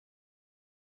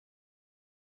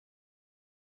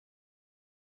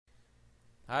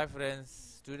Hi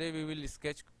friends, today we will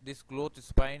sketch this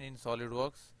Clothespin in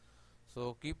Solidworks.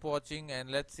 So keep watching and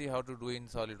let's see how to do in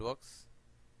Solidworks.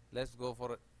 Let's go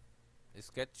for a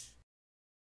sketch.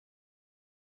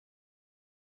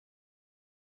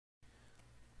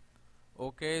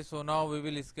 Okay, so now we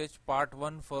will sketch part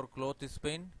 1 for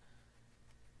Clothespin.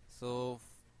 So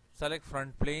select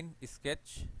front plane,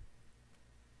 sketch,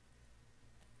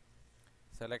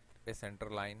 select a center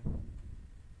line,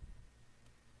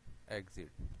 exit.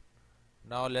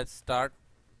 Now let's start.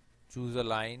 Choose a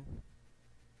line,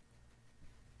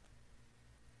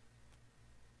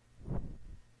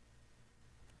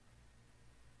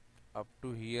 up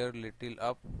to here, little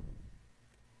up,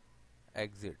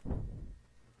 exit.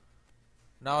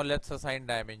 Now let's assign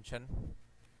dimension.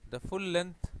 The full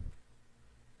length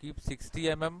keep 60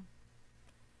 mm,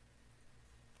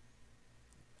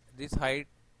 this height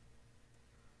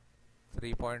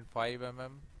 3.5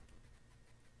 mm,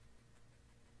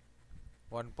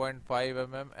 1.5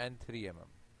 mm and 3 mm,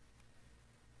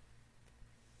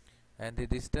 and the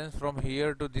distance from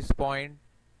here to this point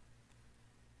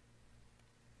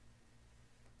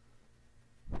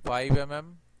 5 mm,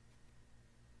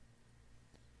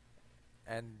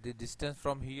 and the distance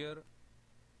from here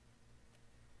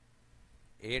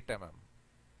 8 mm.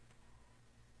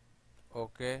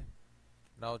 Okay,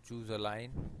 now choose a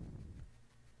line,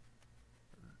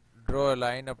 draw a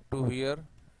line up to here,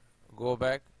 go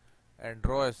back and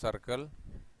draw a circle.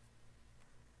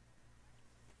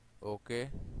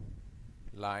 Okay,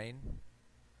 line,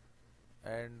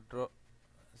 and draw,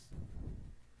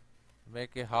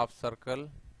 make a half circle,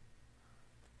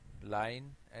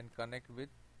 line, and connect with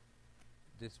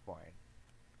this point,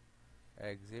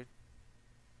 exit.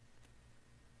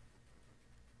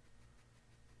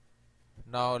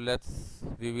 Now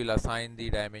we will assign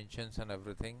the dimensions and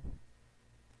everything.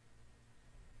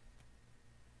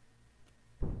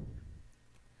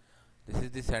 This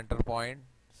is the center point,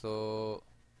 so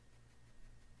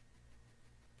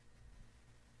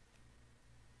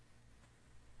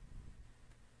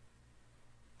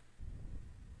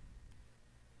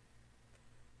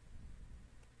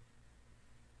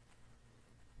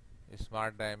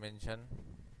smart dimension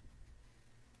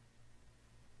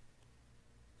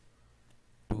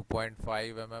 2.5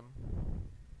 mm,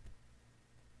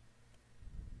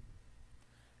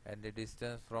 and the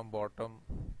distance from bottom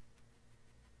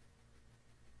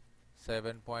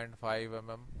 7.5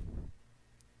 mm.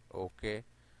 Okay,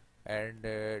 and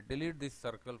delete this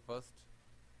circle first.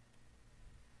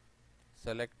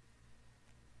 Select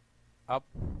up,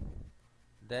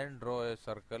 then draw a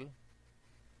circle,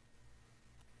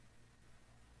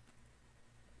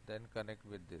 then connect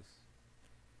with this.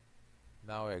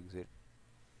 Now exit.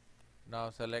 Now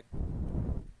select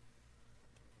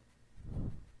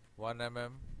 1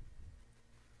 mm,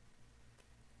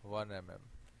 1 mm,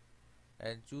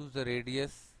 and choose the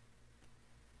radius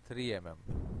 3 mm,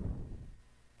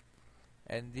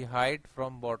 and the height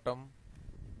from bottom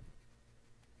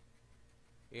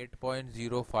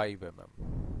 8.05 mm.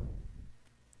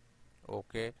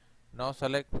 Okay, now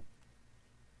select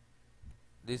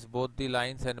this both the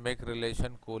lines and make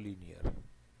relation collinear.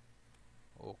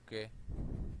 Okay,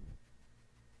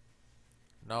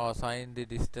 now assign the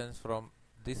distance from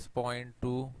this point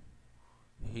to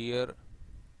here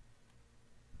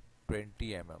 20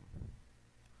 mm.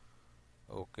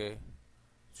 Okay,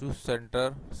 choose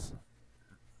center,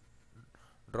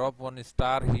 drop one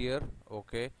star here.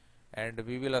 Okay, and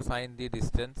we will assign the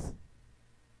distance,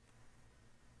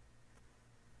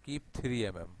 keep 3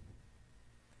 mm.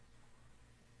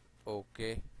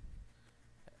 Okay,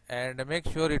 and make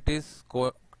sure it is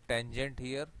tangent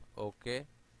here. Okay,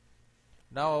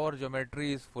 now our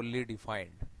geometry is fully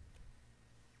defined.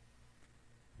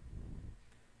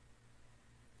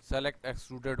 Select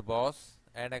extruded boss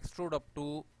and extrude up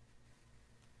to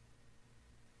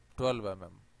 12 mm.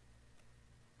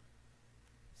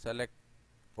 Select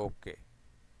OK.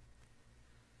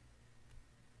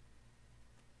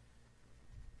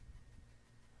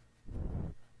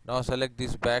 Now select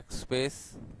this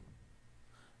backspace,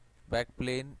 back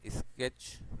plane,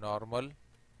 sketch, normal,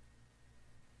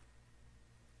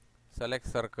 select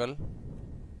circle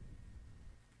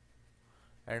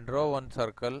and draw one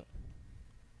circle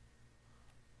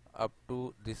up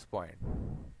to this point,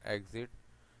 exit.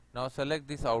 Now select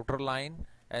this outer line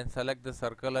and select the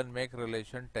circle and make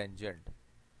relation tangent.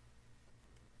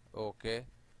 Okay,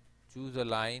 choose a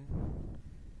line,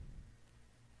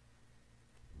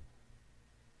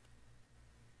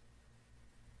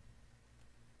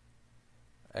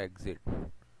 exit.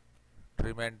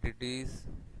 Trim entities,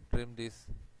 trim this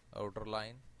outer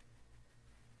line.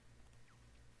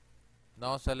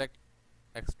 Now select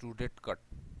extruded cut.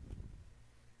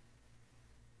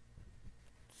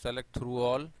 Select through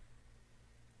all.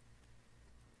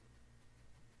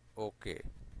 OK.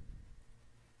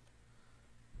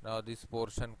 Now this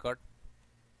portion cut.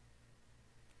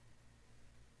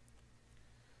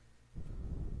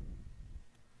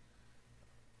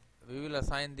 We will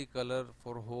assign the color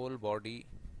for whole body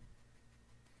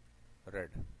red.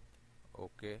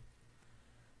 OK.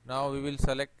 Now we will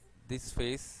select this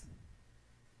face.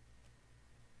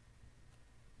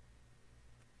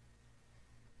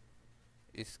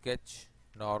 Sketch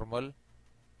normal.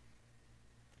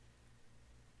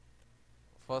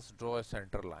 First draw a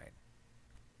center line.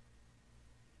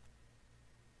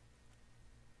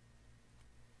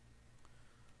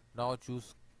 Now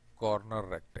choose corner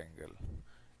rectangle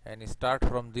and start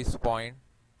from this point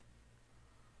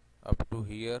up to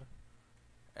here,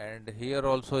 and here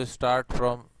also start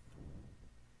from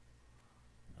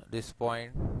this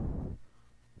point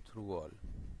through all.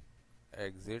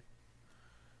 Exit.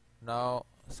 Now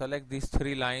select these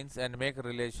three lines and make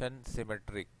relation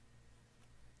symmetric.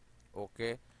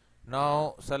 OK.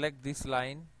 Now select this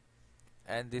line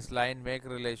and this line, make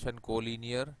relation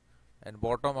collinear, and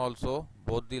bottom also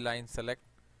both the lines select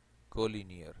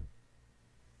collinear.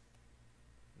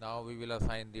 Now we will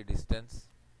assign the distance.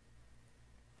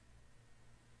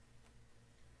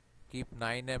 Keep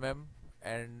 9 mm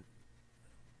and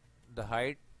the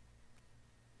height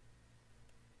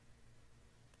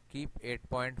keep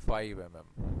 8.5 mm.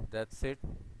 That's it.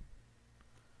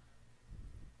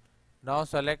 Now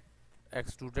select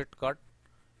extruded cut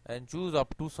and choose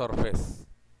up to surface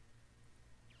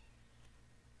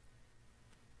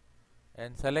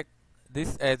and select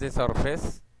this as a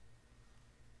surface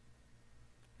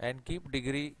and keep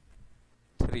degree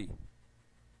 3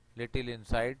 little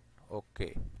inside.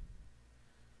 OK.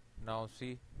 Now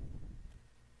see.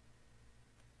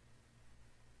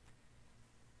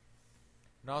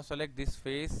 Now select this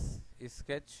face,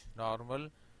 sketch normal,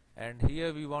 and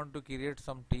here we want to create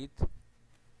some teeth.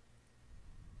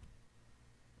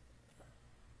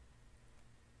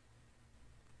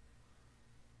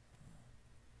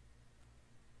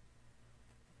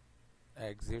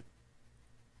 Exit.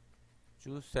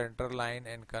 Choose center line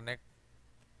and connect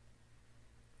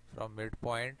from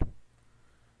midpoint.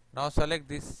 Now select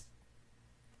these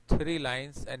three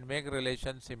lines and make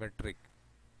relation symmetric.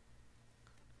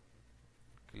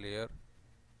 Clear.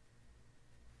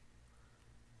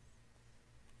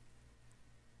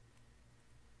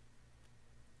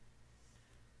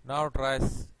 Now try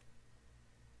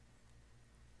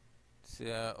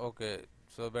OK,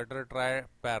 so better try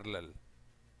parallel.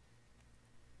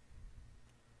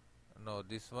 No,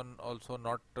 this one also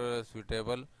not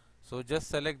suitable, so just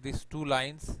select these two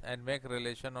lines and make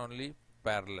relation only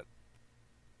parallel.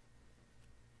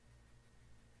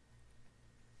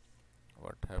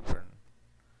 What happened?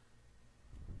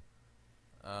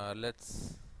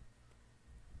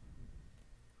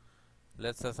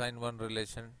 Let's assign one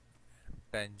relation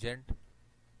tangent.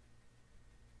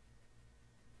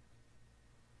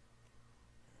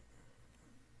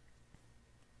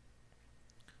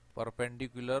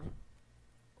 Perpendicular.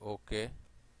 OK.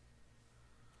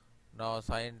 Now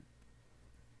assign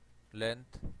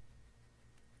length.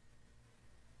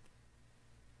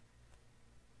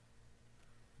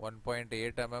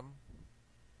 .8 mm.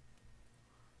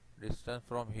 Distance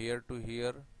from here to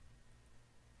here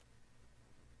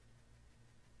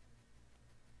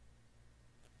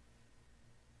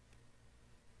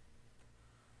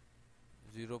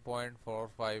 0.45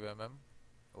 mm.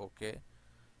 OK.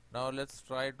 Now let's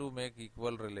try to make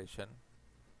equal relation.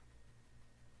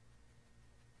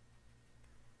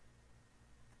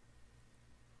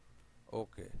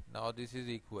 OK. Now this is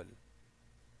equal.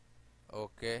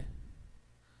 OK.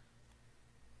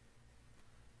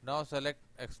 Now select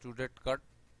extruded cut.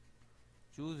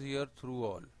 Choose here through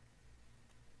all.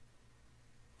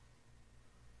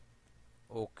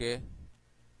 OK.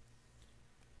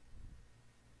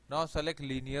 Now select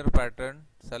linear pattern.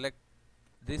 Select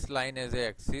this line as a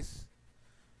axis.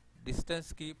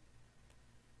 Distance keep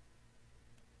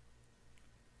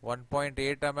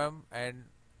 1.8 mm and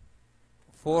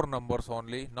 4 numbers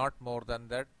only, not more than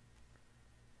that.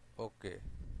 OK.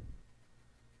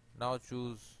 Now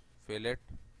choose fillet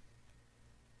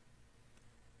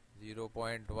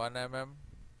 0.1 mm.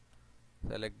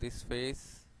 Select this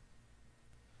face,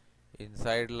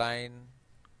 inside line,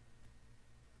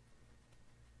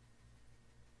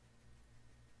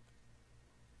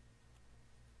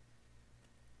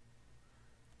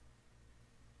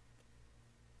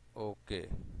 OK.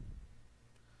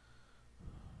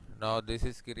 Now this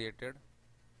is created.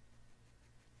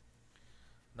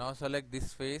 Now select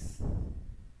this face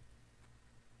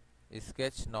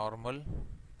sketch normal,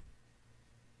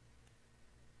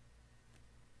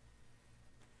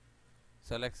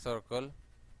 select circle,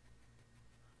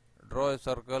 draw a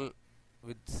circle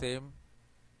with same,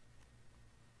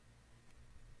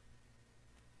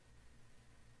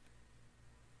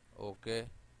 okay.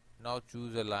 Now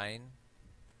choose a line,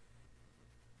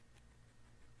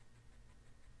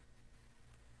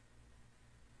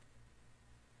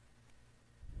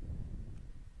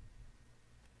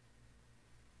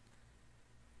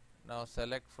 now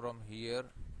select from here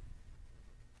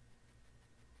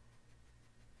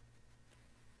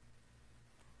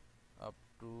up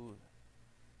to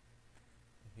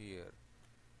here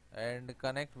and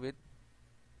connect with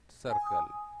circle,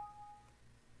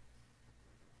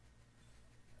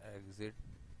 exit.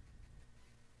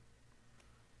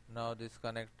 Now this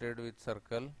connected with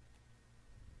circle,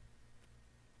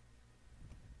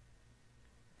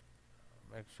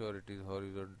 make sure it is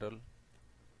horizontal,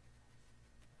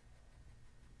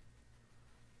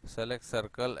 select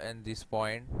circle and this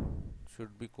point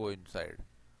should be coincide.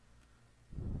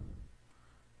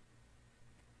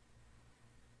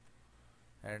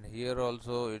 And here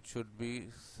also it should be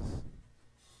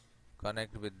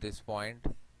connect with this point,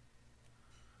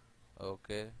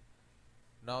 okay.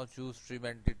 Now choose trim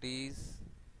entities,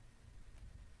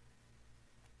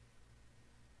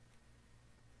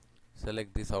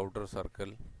 select this outer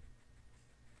circle,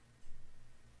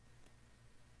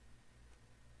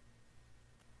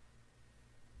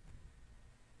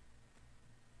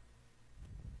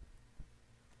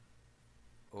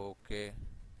 okay.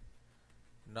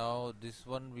 Now this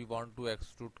one we want to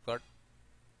extrude cut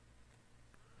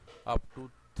up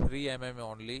to 3 mm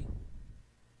only,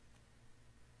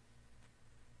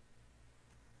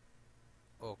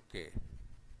 okay.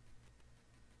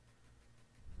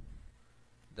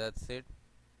 That's it.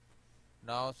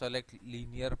 Now select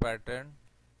linear pattern,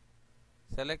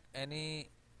 select any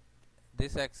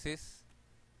this axis,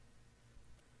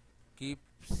 keep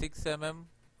 6 mm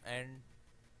and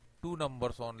 2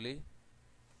 numbers only,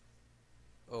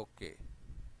 okay.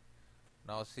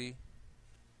 Now see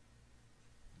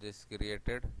this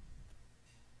created.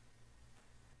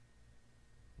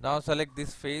 Now select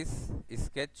this face,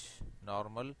 sketch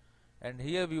normal, and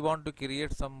here we want to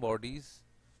create some bodies.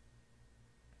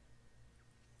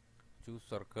 Choose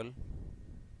circle,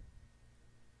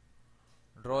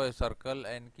 draw a circle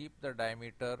and keep the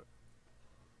diameter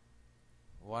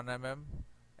 1 mm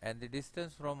and the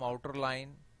distance from outer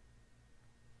line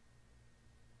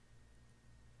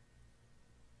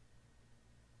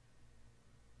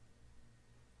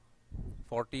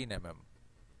 14 mm,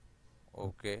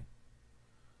 okay.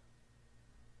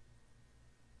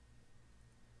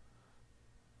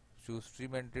 Choose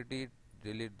trim entity,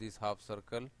 delete this half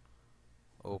circle,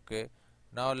 okay.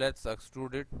 Now let's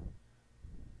extrude it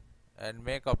and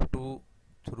make up to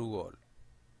through all,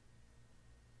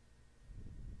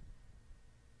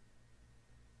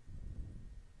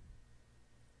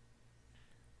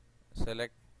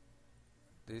 select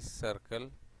this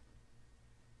circle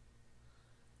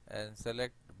and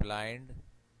select blind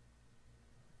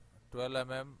 12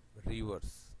 mm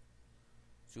reverse,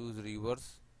 choose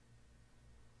reverse,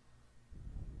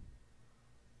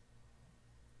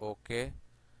 okay.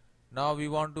 Now we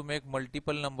want to make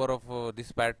multiple number of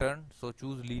this pattern, so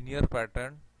choose linear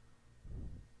pattern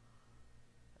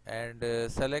and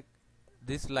select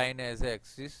this line as a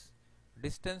axis,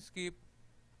 distance keep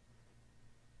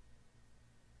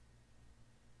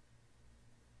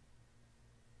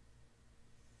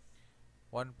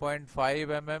 1.5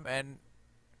 mm and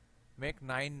make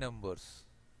 9 numbers,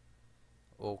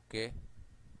 okay.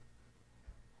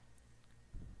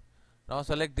 Now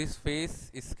select this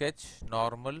face, sketch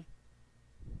normal,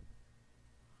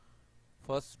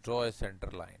 first draw a center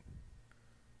line,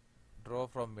 draw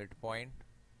from midpoint,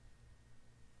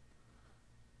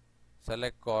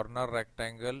 select corner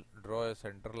rectangle, draw a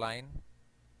center line,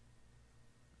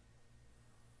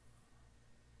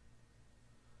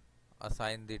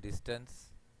 assign the distance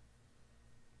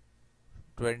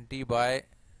 20 by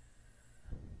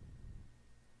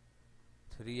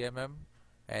 3 mm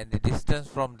and the distance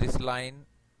from this line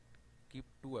keep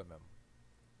 2 mm,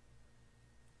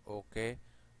 okay.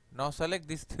 Now select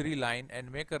this 3 line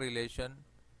and make a relation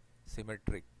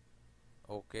symmetric,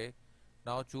 okay.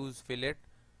 Now choose fillet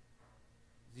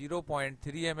 0.3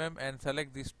 mm and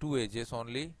select these 2 edges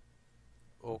only,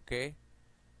 okay.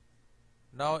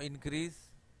 Now increase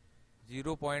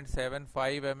 0.75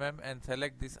 mm and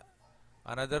select this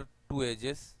another 2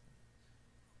 edges,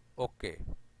 okay.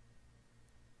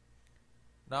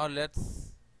 Now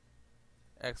let's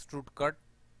extrude cut,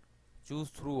 choose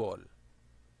through all,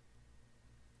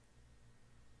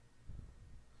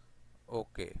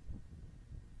 Okay.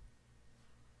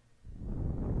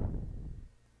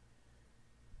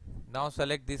 Now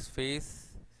select this face,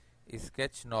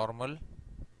 sketch normal.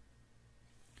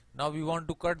 Now we want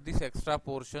to cut this extra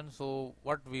portion, so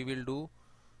what we will do,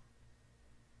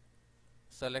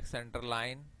 select center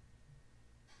line,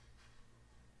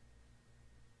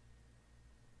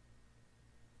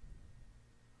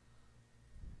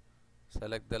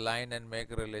 select the line and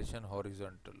make relation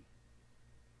horizontal.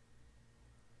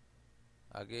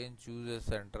 Again choose a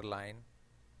center line,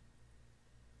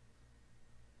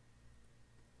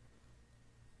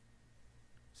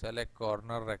 select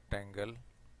corner rectangle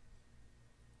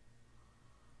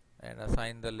and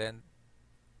assign the length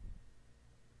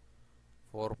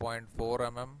 4.4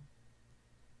 mm.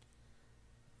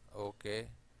 Okay,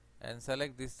 and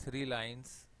select these three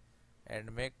lines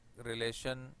and make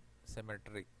relation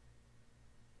symmetric.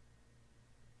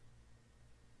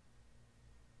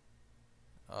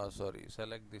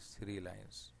 Select these three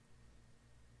lines.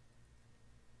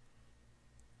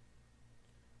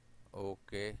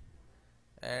 Okay,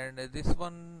 and this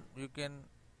one you can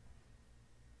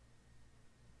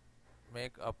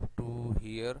make up to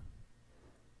here.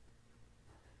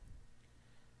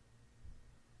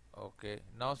 Okay,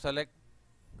 now select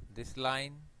this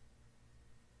line,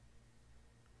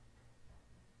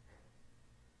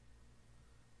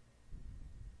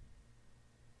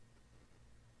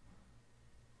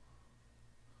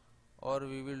 or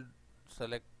we will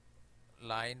select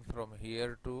line from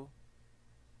here to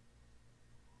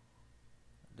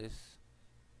this,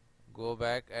 go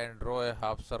back and draw a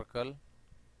half circle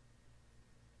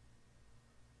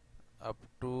up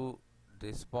to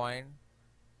this point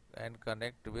and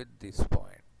connect with this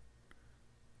point.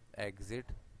 Exit.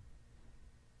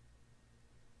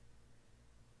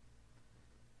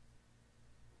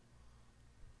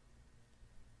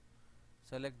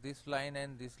 Select this line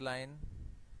and this line,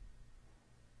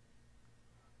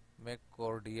 make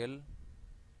cordial,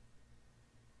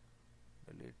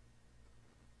 delete,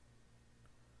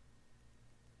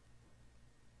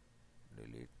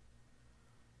 delete,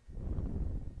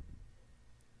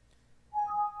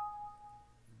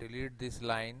 delete this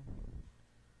line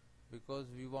because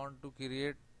we want to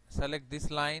create, select this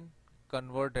line,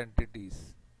 convert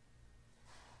entities,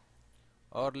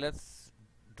 or let's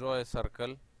draw a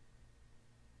circle.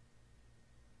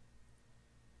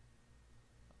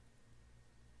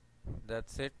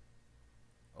 That's it.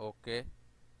 Okay.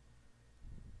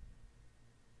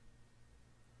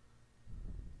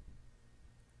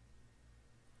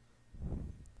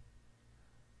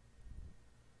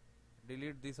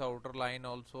 Delete this outer line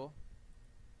also,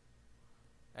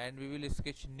 and we will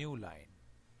sketch new line.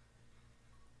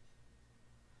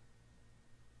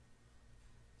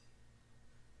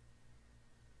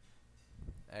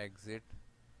 Exit.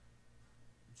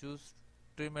 Choose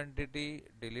trim entity,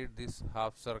 delete this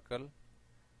half circle.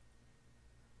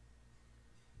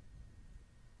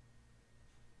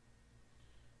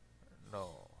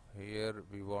 No, here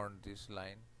we want this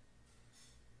line.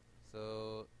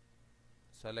 So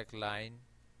select line,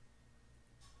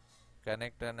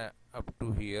 connect and up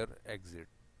to here, exit.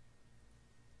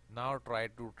 Now try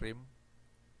to trim.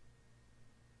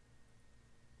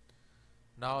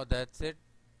 Now that's it.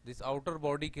 This outer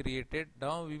body created.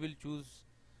 Now we will choose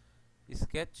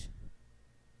sketch,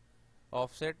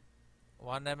 offset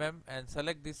 1 mm and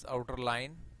select this outer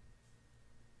line.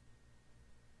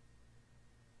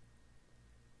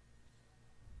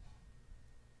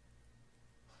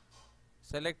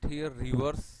 Select here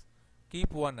reverse,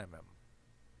 keep 1 mm.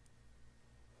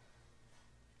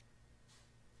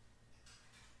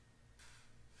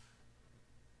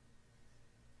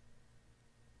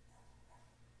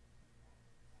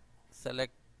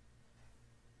 Select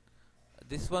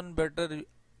this one, better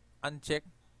uncheck,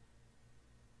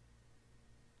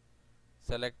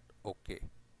 select OK.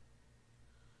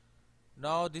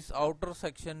 Now this outer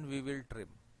section we will trim.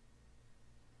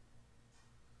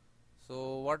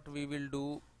 So what we will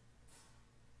do,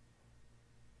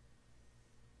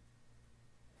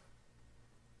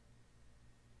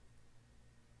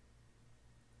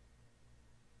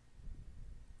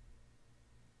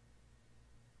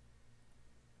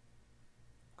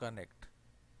 connect,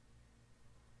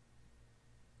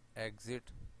 exit.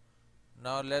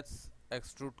 Now let's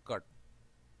extrude cut,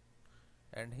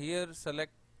 and here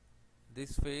select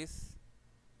this face,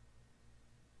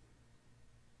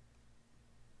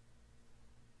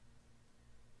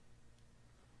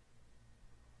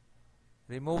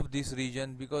 remove this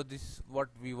region because this is what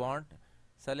we want.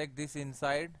 Select this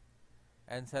inside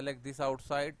and select this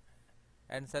outside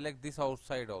and select this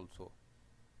outside also.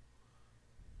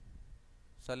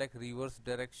 Select reverse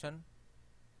direction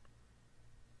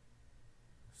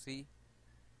see.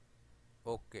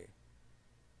 Okay.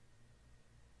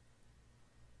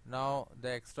 Now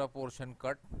the extra portion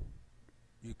cut,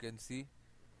 you can see.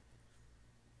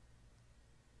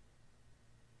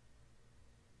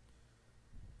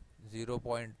 Zero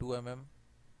 0.2 mm.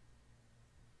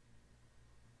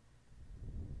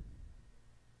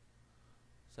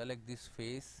 Select this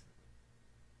face.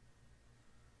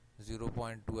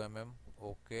 0.2 mm.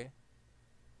 Okay.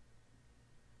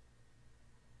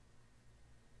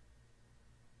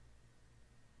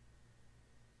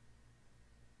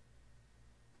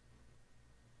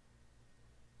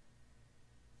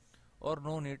 Or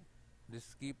no need,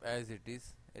 this keep as it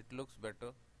is, it looks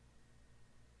better.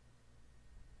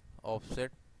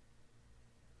 Offset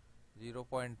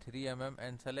 0.3 mm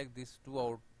and select these two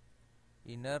out,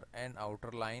 inner and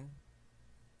outer line.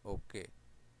 Okay.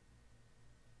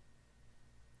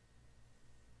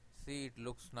 See, it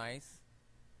looks nice.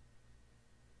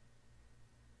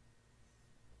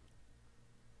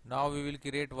 Now we will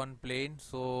create one plane,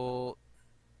 so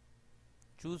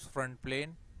choose front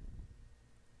plane,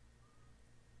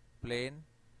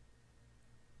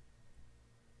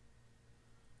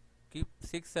 keep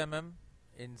 6 mm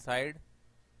inside.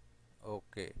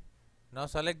 Okay. Now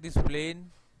select this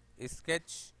plane,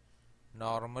 sketch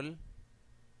normal,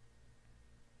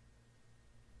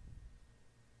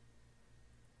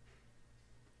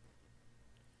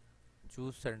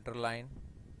 choose center line,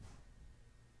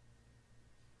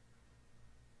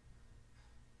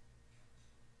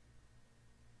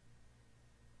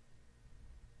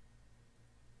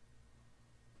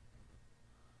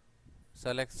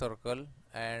 select circle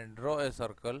and draw a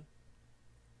circle,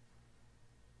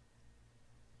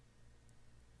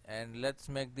 and let's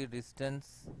make the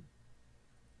distance.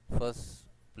 First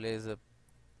place a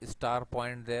star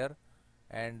point there,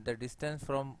 and the distance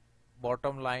from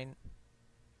bottom line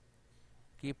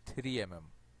keep 3 mm.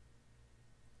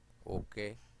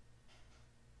 Okay.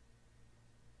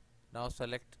 Now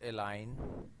select a line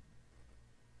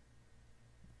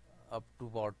up to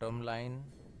bottom line,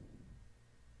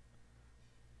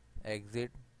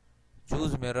 exit,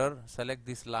 choose mirror, select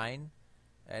this line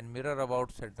and mirror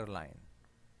about center line.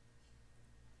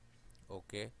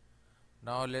 Okay.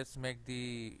 Now let's make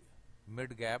the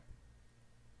mid gap.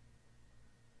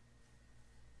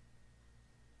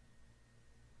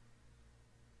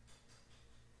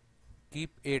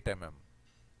 Keep 8 mm.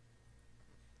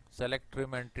 Select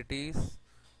trim entities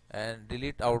and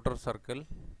delete outer circle.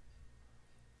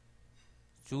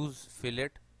 Choose fillet.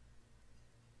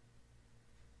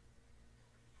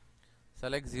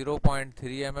 Select 0.3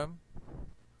 mm.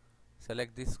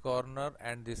 Select this corner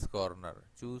and this corner.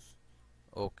 Choose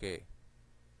OK.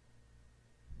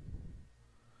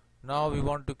 Now we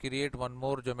want to create one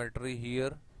more geometry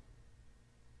here.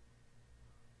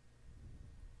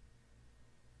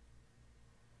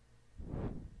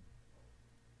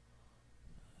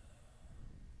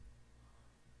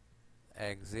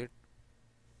 Exit.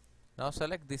 Now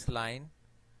select this line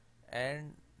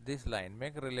and this line,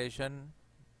 make relation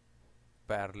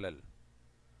parallel.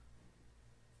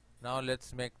 Now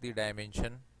let's make the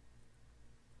dimension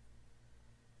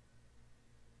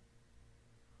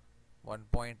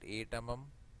 1.8 mm,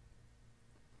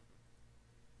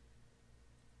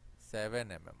 7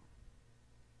 mm,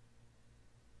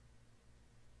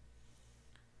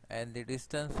 and the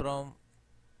distance from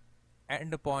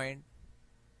end point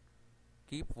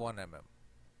keep 1 mm.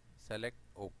 Select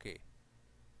OK.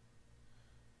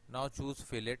 Now choose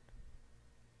fillet.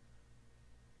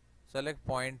 Select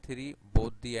 0.3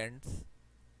 both the ends.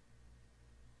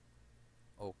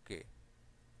 OK.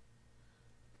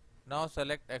 Now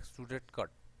select extruded cut.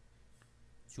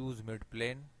 Choose mid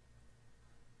plane.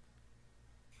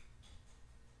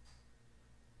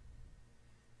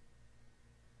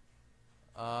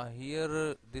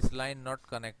 Here this line not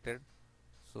connected,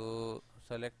 so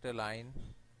select a line,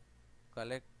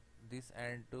 connect this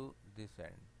end to this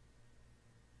end.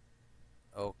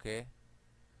 Okay.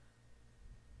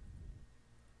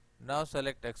 Now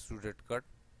select extruded cut,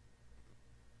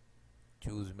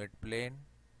 choose mid plane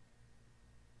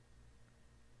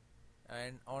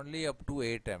and only up to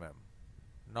 8 mm,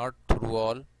 not through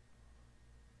all.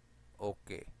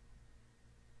 Okay.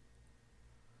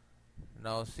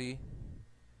 Now see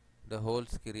the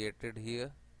holes created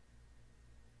here.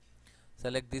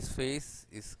 Select this face,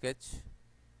 sketch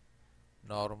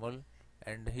normal,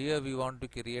 and here we want to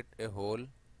create a hole.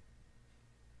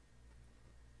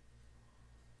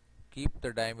 Keep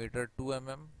the diameter 2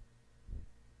 mm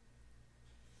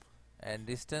and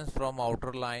distance from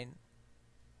outer line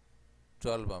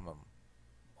 12 mm.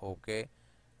 Okay,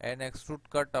 and extrude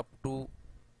cut up to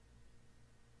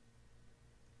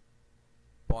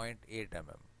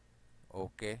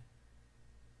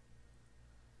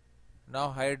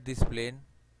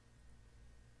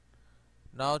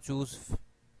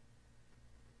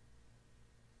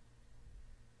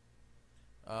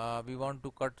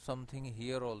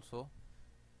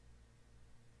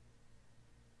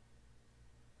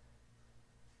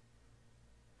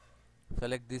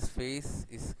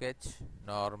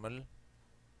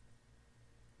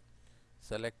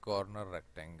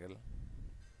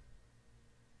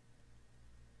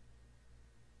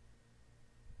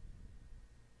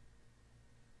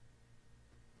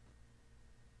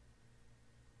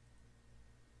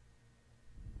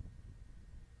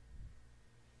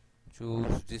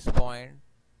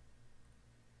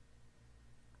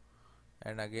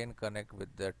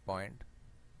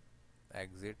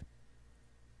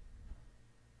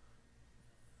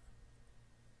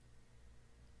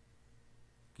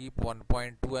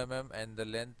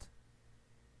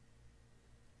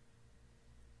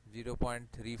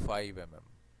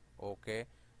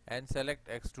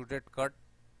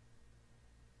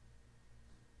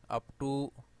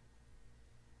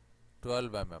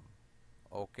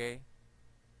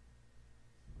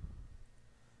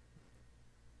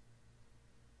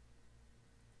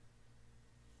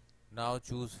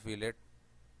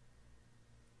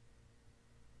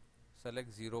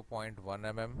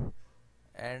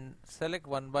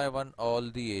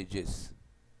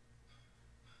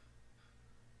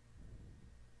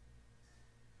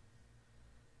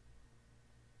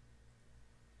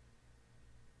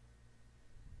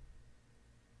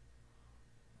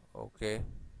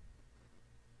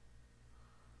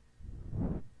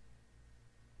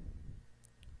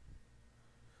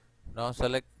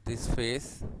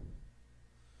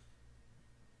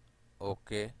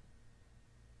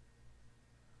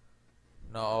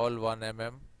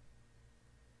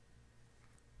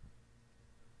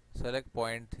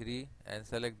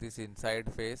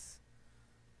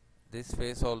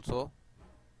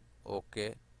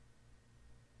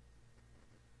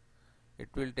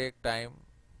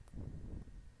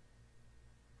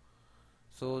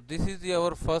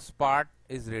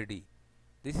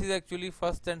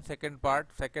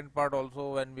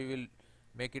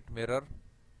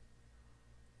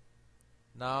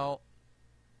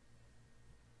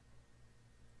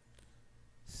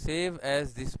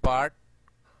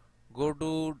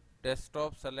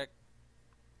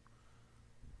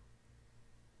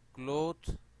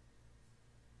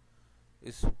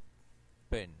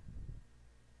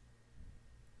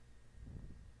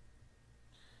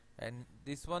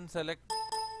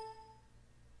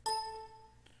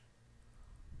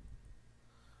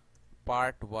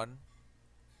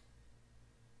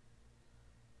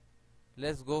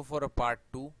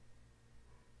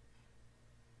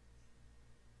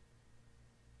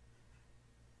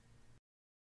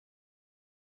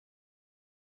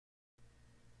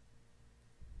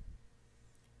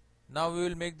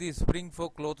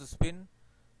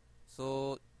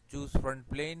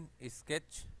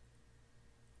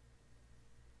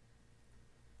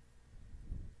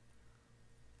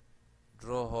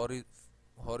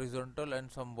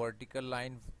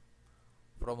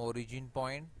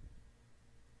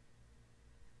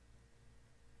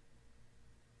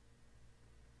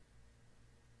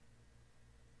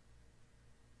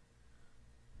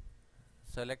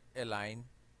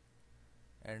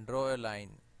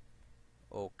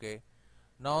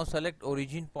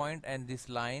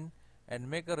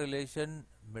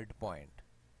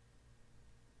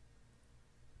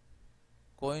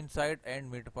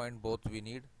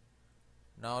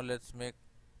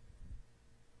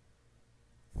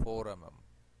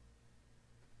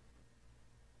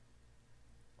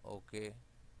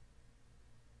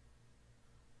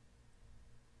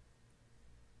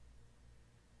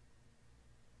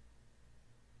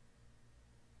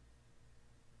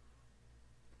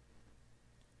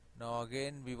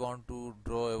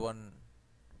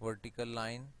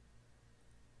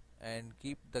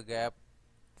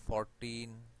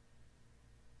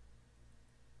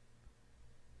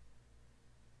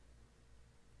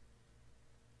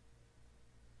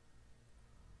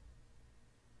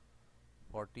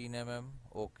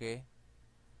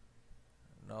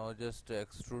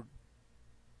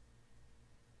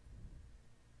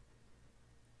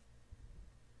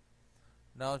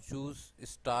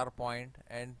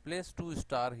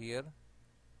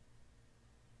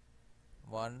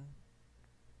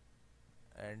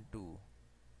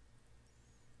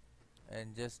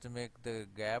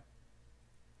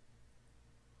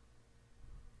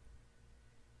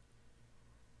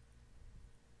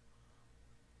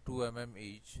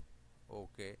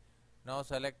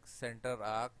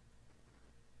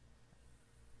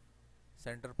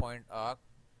center point arc,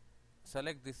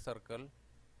 select this circle,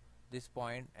 this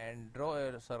point, and draw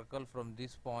a circle from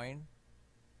this point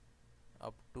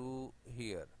up to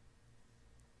here.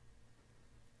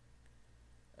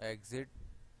 Exit,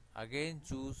 again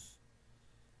choose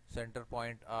center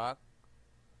point arc,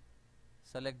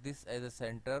 select this as a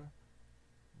center,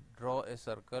 draw a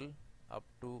circle up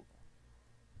to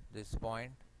this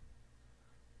point.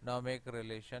 Now make a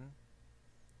relation.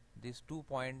 These 2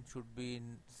 points should be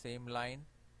in same line.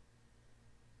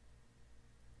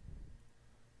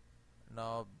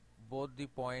 Now both the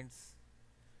points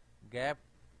gap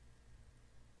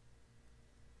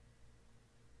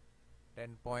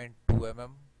 10.2 mm.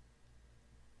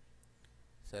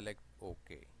 Select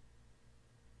OK.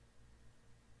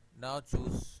 Now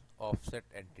choose offset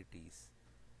entities.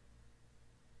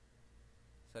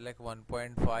 Select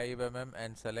 1.5 mm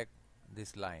and select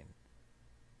this line.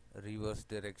 Reverse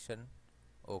direction.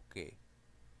 OK.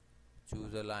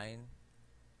 Choose a line.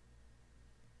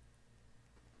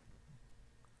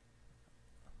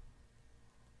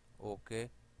 OK.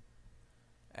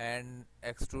 And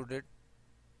extrude it.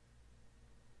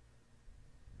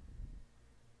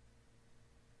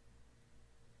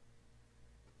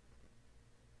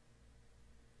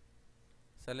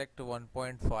 Select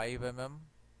 1.5 mm.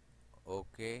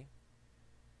 OK.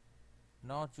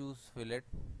 Now choose fillet.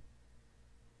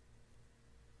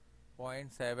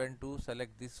 0.72,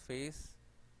 select this face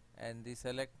and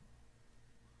select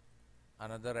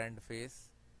another end face.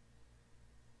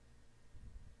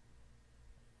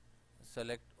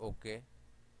 Select OK.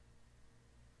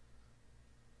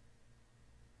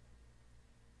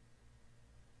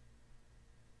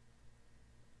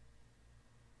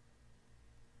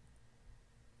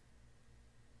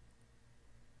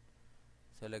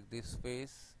 Select this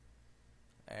face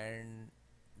and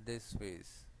this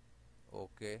face.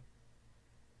 OK.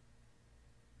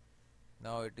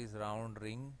 Now it is round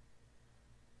ring.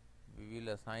 We will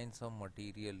assign some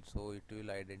material so it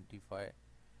will identify.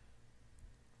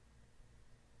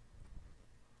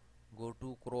 Go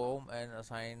to chrome and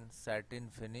assign satin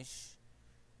finish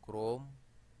chrome,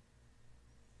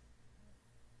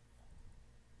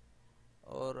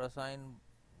 or assign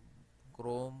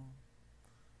chrome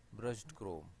brushed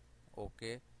chrome.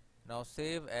 OK. Now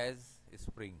save as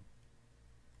spring.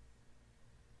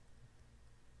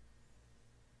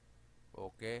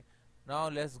 OK. Now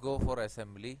let's go for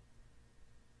assembly.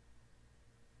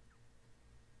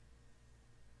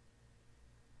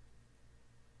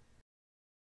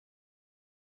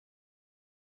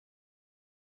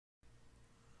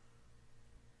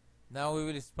 Now we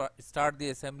will start the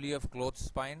assembly of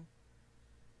Clothespin.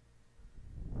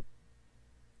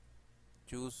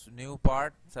 Choose new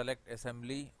part, select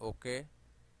assembly, OK.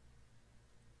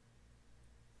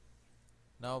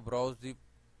 Now browse the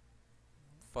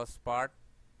first part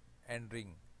and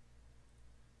ring.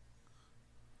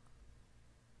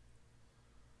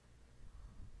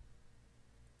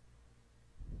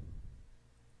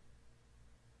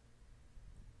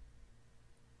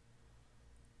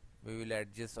 We will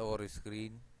adjust our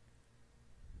screen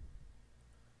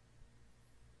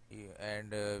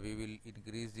and we will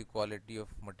increase the quality of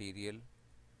material.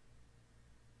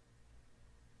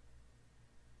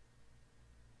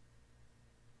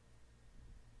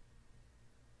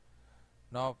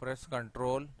 Now press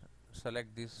Ctrl,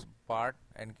 select this part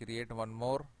and create one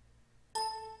more.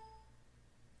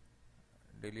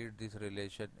 Delete this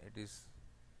relation, it is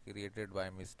created by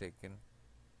mistaken.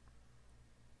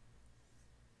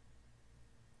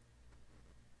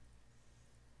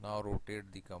 Now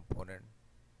rotate the component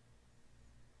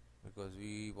because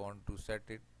we want to set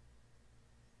it.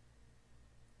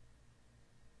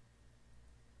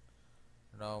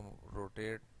 Now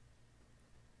rotate.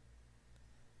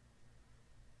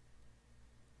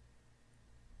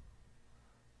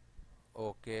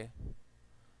 OK.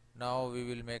 Now we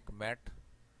will make matte.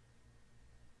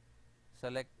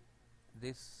 Select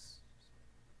this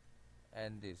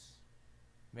and this.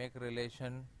 Make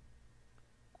relation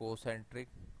concentric.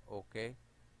 OK.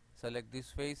 Select this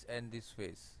face and this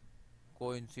face.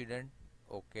 Coincident.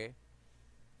 OK.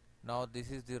 Now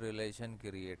this is the relation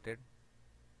created.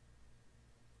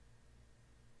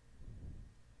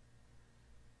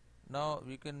 Now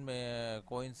we can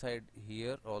coincide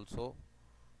here also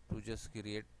to just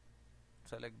create.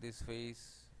 Select this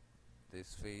face,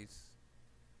 this face.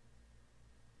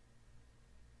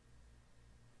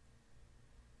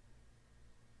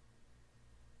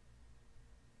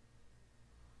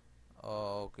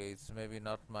 Okay, it's maybe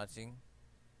not matching.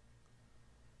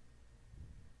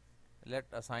 Let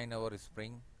assign our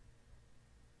spring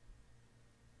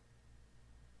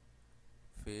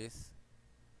face.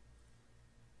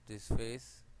 this face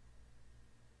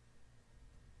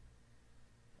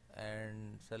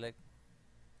and select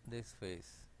this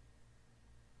face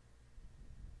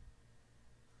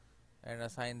and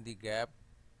assign the gap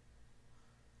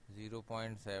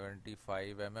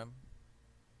 0.75 mm.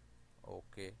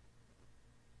 Okay,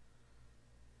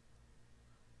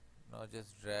 now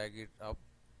just drag it up.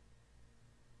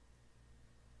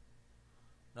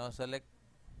 Now select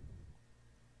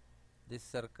this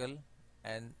circle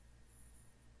and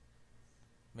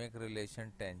make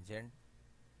relation tangent.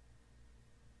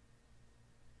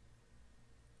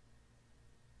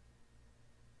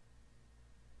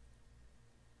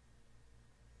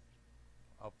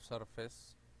 Up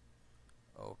surface.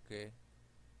 Okay,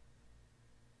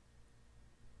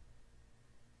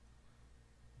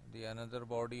 the another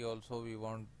body also we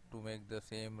want to make the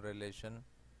same relation,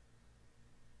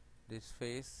 this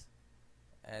face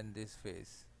and this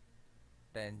face,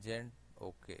 tangent.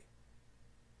 Okay,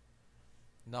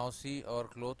 now see our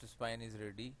cloth spine is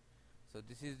ready. So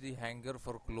this is the hanger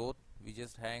for cloth. We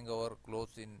just hang our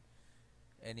clothes in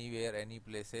anywhere, any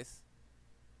places.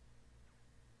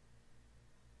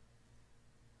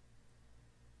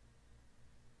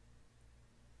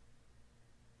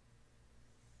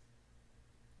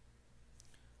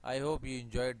 I hope you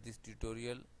enjoyed this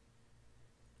tutorial.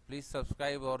 Please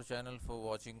subscribe our channel for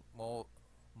watching more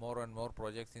and more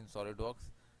projects in SolidWorks.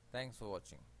 Thanks for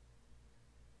watching.